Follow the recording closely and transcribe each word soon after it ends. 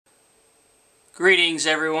Greetings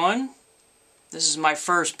everyone. This is my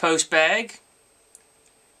first post bag.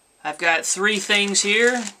 I've got three things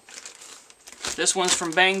here. This one's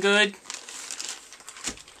from Banggood.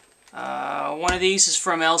 One of these is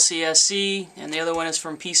from LCSC and the other one is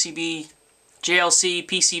from JLC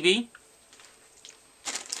PCB.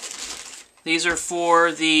 These are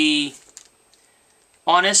for the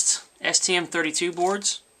Honest STM32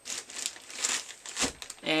 boards.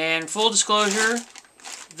 And full disclosure,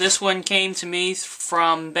 this one came to me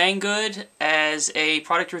from Banggood as a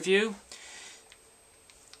product review.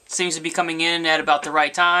 Seems to be coming in at about the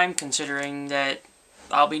right time, considering that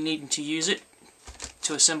I'll be needing to use it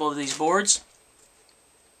to assemble these boards.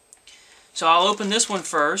 So I'll open this one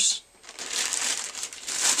first.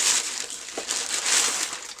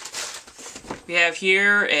 We have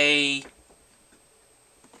here a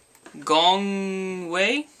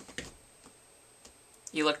Banggood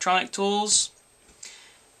electronic tools.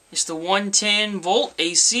 It's the 110 volt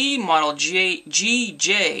AC model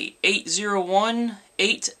GJ8018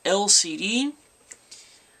 LCD.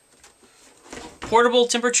 Portable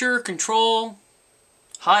temperature control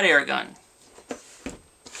hot air gun.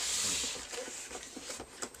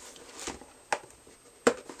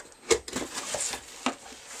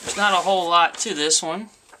 There's not a whole lot to this one.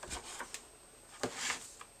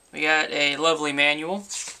 We got a lovely manual,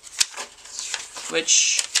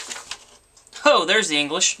 which, oh, there's the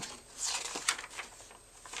English.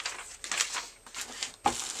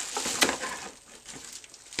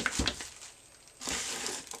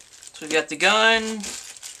 So we've got the gun,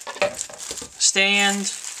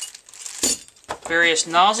 stand, various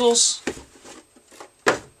nozzles,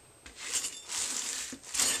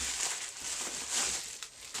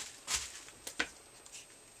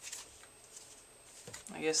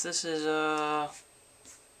 I guess this is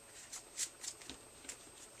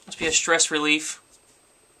must be a stress relief.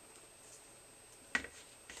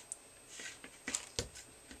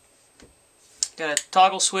 Got a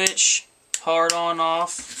toggle switch, hard on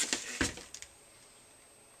off,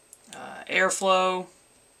 airflow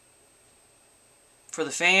for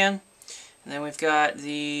the fan, and then we've got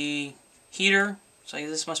the heater, so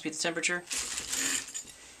this must be the temperature.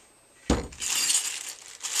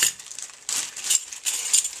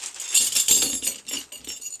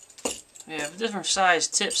 We have different size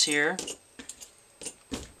tips here.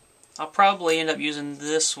 I'll probably end up using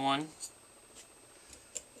this one.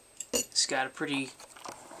 It's got a pretty...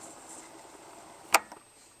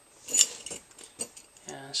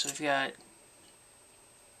 so we've got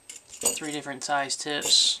three different size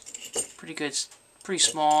tips. Pretty good, pretty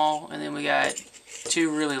small, and then we got two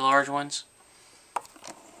really large ones.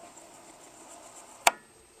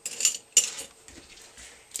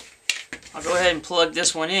 I'll go ahead and plug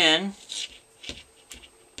this one in,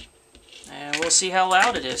 and we'll see how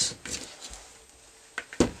loud it is.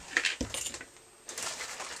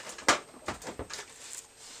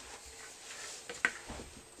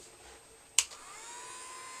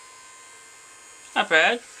 Not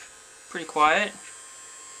bad. Pretty quiet.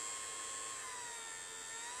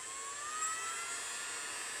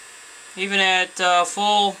 Even at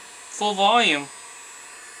full volume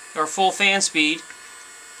or full fan speed,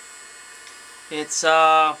 it's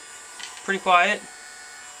pretty quiet.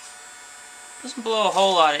 Doesn't blow a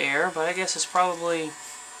whole lot of air, but I guess it's probably,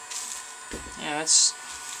 yeah, it's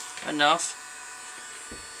enough.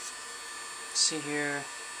 Let's see here.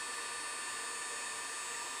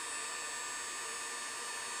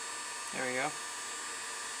 There we go.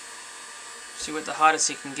 See what the hottest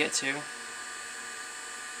it can get to.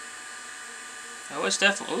 Oh, it's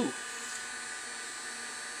definitely, ooh.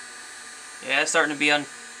 Yeah, it's starting to be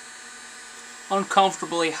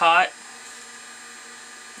uncomfortably hot.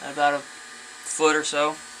 About a foot or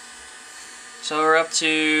so. So we're up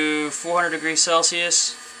to 400 degrees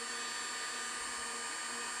Celsius.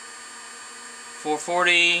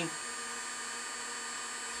 440.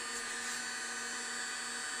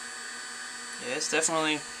 Yeah, it's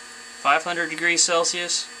definitely 500 degrees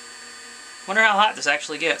Celsius. Wonder how hot this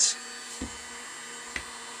actually gets.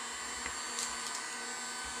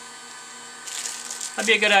 That'd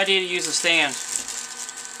be a good idea to use the stand.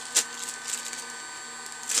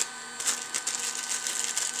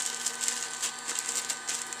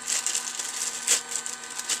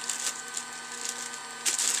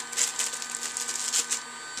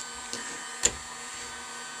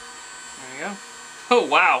 There you go. Oh,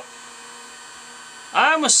 wow.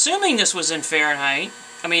 I'm assuming this was in Fahrenheit.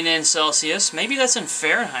 I mean in Celsius. Maybe that's in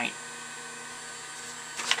Fahrenheit.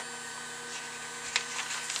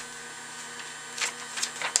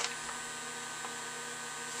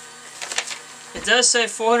 It does say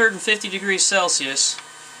 450 degrees Celsius.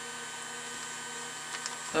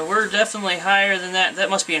 But we're definitely higher than that. That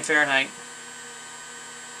must be in Fahrenheit.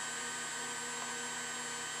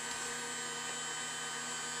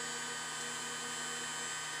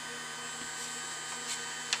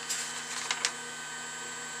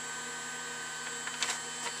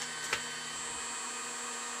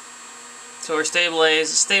 So we're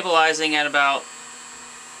stabilizing at about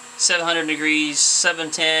 700 degrees,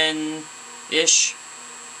 710-ish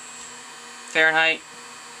Fahrenheit.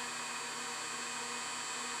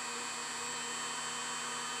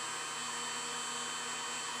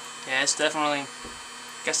 Yeah, it's definitely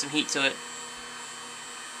got some heat to it.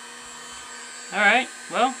 Alright,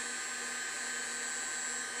 well,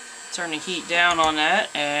 turn the heat down on that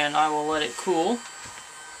and I will let it cool.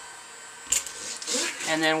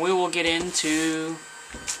 And then we will get into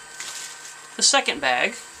the second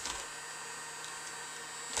bag.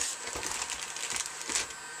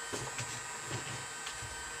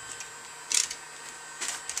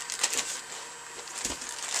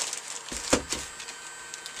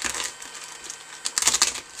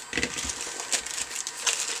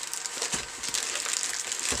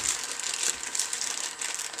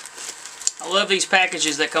 I love these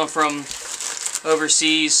packages that come from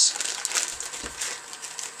overseas.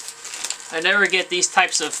 I never get these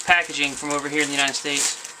types of packaging from over here in the United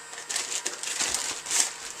States.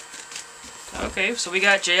 Okay, so we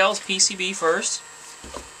got JL's PCB first.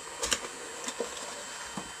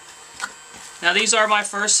 Now these are my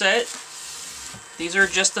first set. These are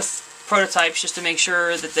just the prototypes, just to make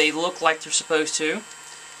sure that they look like they're supposed to.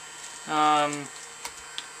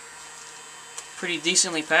 Pretty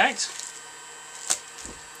decently packed.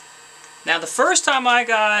 Now the first time I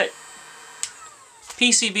got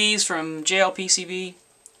PCBs from JL PCB,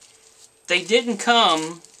 they didn't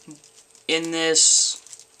come in this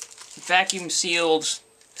vacuum sealed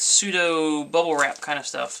pseudo bubble wrap kind of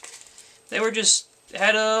stuff. They were just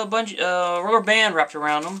had a bunch rubber band wrapped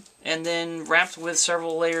around them and then wrapped with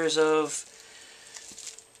several layers of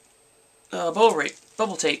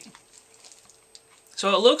bubble tape.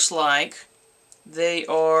 So it looks like they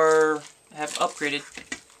have upgraded.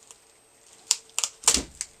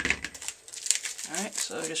 Alright,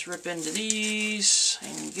 so just rip into these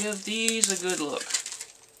and give these a good look.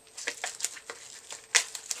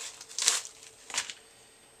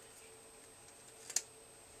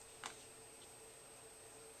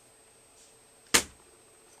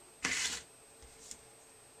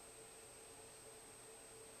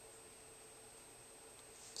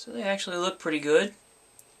 So they actually look pretty good.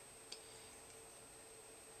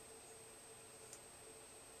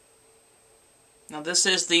 Now this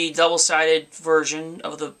is the double-sided version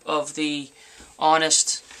of the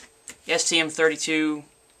Honest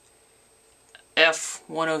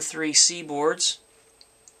STM32F103 boards,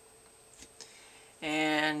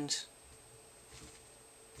 and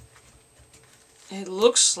it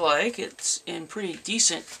looks like it's in pretty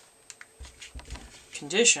decent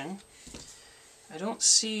condition. I don't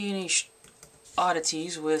see any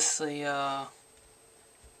oddities with the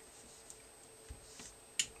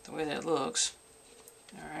way that looks.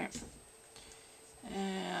 Alright.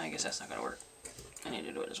 I guess that's not going to work. I need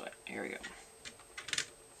to do it this way. Here we go.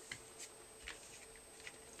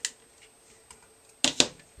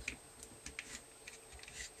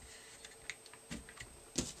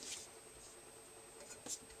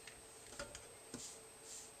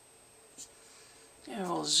 And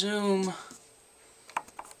we'll zoom,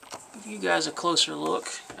 give you guys a closer look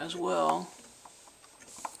as well.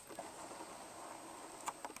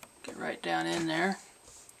 Get right down in there.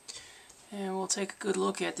 And we'll take a good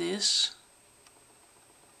look at this.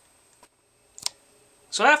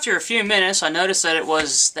 So after a few minutes, I noticed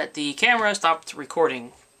that the camera stopped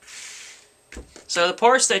recording. So the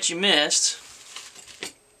parts that you missed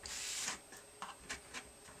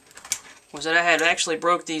was that I had actually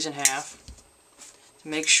broke these in half to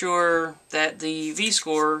make sure that the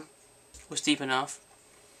V-score was deep enough.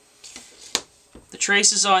 The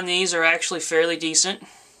traces on these are actually fairly decent.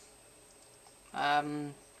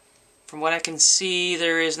 From what I can see,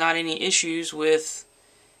 there is not any issues with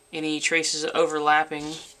any traces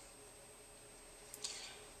overlapping.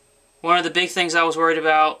 One of the big things I was worried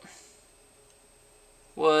about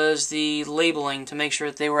was the labeling, to make sure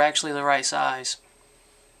that they were actually the right size.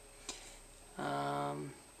 Let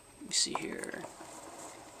me see here.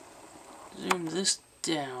 Zoom this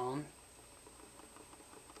down.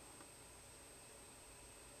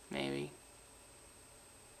 Maybe.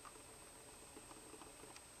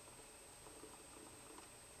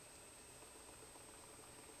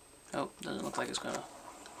 Oh, doesn't look like it's gonna.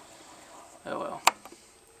 Oh well.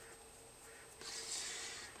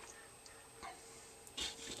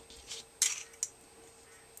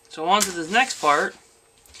 So on to the next part.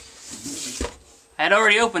 I had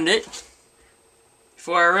already opened it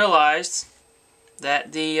before I realized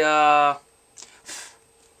that the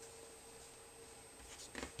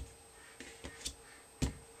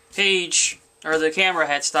page, or the camera,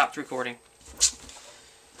 had stopped recording.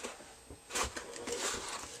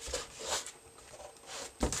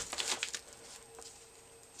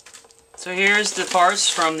 So here's the parts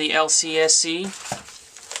from the LCSC.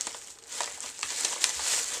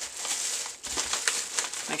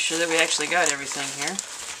 Make sure that we actually got everything here.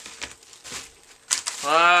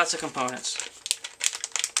 Lots of components.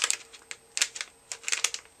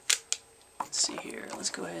 Let's see here. Let's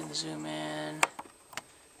go ahead and zoom in.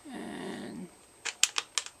 And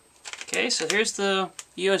okay, so here's the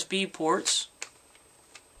USB ports.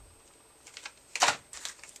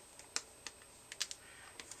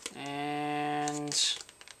 And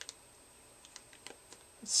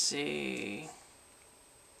let's see.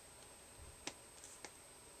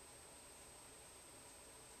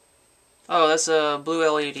 Oh, that's a blue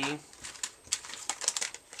LED.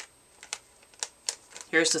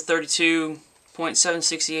 Here's the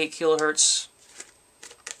 32.768 kilohertz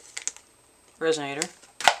resonator.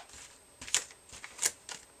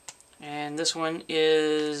 And this one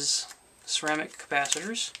is ceramic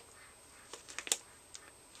capacitors.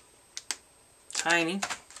 Tiny.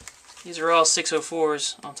 These are all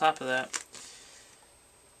 604s on top of that.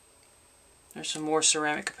 There's some more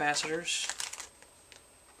ceramic capacitors.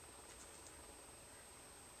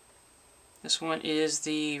 This one is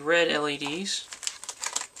the red LEDs.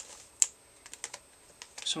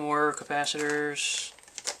 Some more capacitors.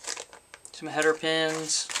 Some header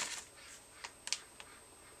pins.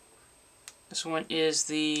 This one is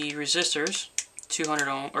the resistors, 200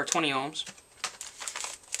 ohm or 20 ohms.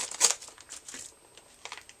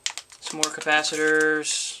 Some more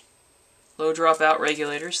capacitors. Low dropout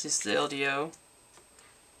regulators. This is the LDO.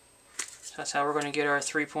 So that's how we're going to get our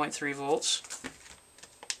 3.3 volts.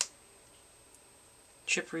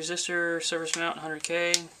 Chip resistor, surface mount,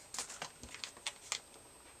 100K.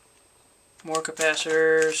 More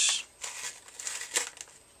capacitors.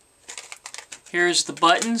 Here's the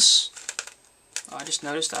buttons. Oh, I just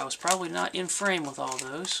noticed I was probably not in frame with all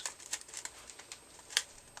those.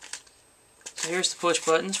 So here's the push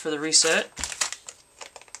buttons for the reset.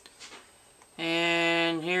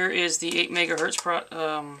 And here is the 8 megahertz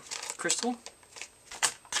crystal.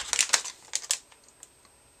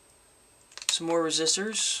 Some more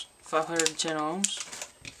resistors, 510 ohms.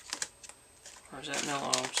 Or is that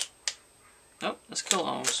milliohms? Nope, that's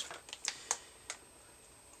kiloohms.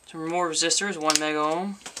 Some more resistors, 1 mega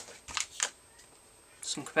ohm.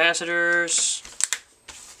 Some capacitors.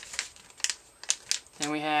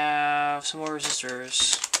 Then we have some more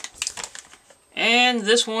resistors. And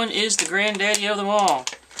this one is the granddaddy of them all.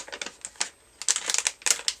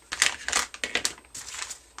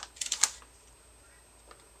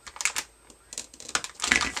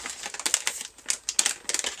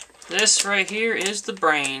 This right here is the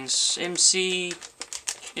brains. MCUs.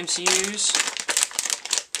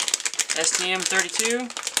 STM32.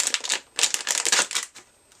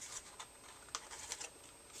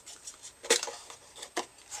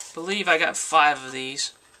 I believe I got 5 of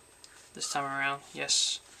these this time around.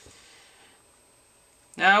 Yes.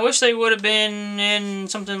 Now I wish they would have been in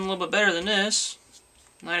something a little bit better than this.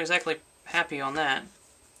 Not exactly happy on that.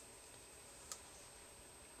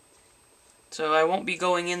 So I won't be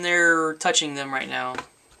going in there touching them right now.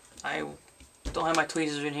 I don't have my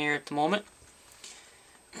tweezers in here at the moment.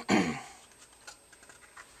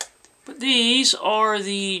 But these are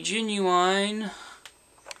the genuine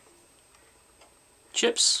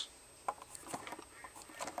chips.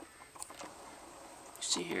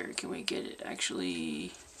 Let's see here, can we get it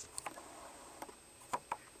actually?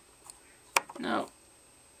 No.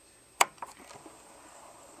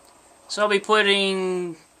 So I'll be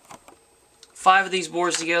putting 5 of these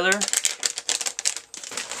boards together.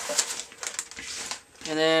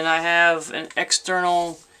 And then I have an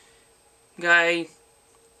external guy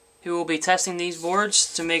who will be testing these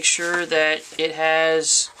boards to make sure that it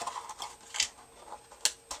has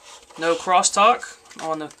no crosstalk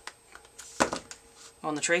on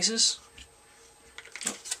the traces.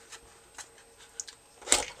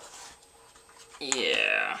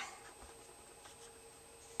 Yeah.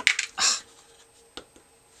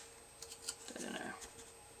 Put that in there.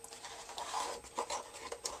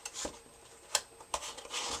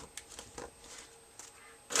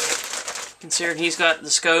 Considering he's got the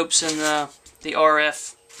scopes and the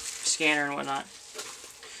RF scanner and whatnot.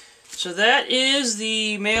 So that is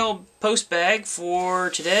the mail post bag for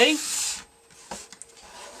today.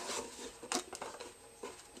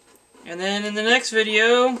 And then in the next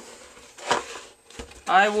video,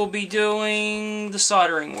 I will be doing the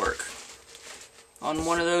soldering work on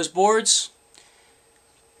one of those boards.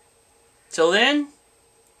 Till then,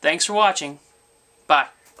 thanks for watching. Bye.